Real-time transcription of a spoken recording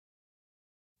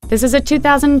This is a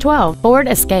 2012 Ford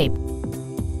Escape.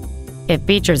 It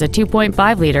features a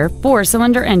 2.5-liter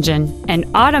four-cylinder engine, an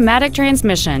automatic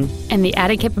transmission, and the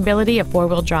added capability of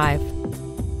four-wheel drive.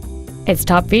 Its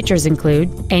top features include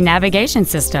a navigation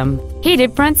system,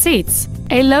 heated front seats,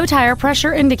 a low tire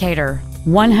pressure indicator,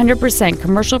 100%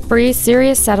 commercial-free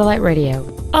Sirius satellite radio,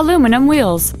 aluminum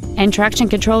wheels, and traction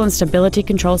control and stability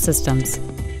control systems.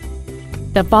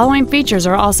 The following features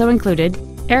are also included: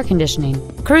 air conditioning,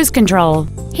 cruise control,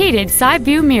 heated side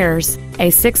view mirrors, a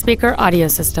 6-speaker audio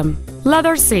system,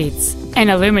 leather seats, an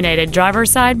illuminated driver's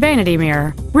side vanity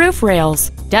mirror, roof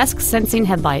rails, dusk sensing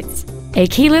headlights, a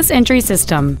keyless entry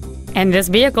system, and this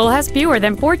vehicle has fewer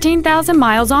than 14,000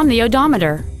 miles on the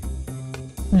odometer.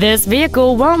 This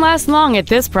vehicle won't last long at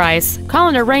this price. Call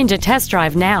and arrange a test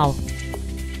drive now.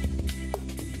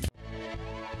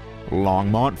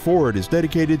 Longmont Ford is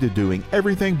dedicated to doing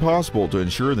everything possible to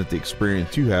ensure that the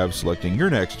experience you have selecting your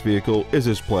next vehicle is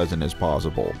as pleasant as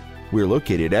possible. We're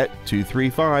located at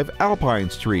 235 Alpine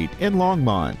Street in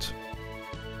Longmont.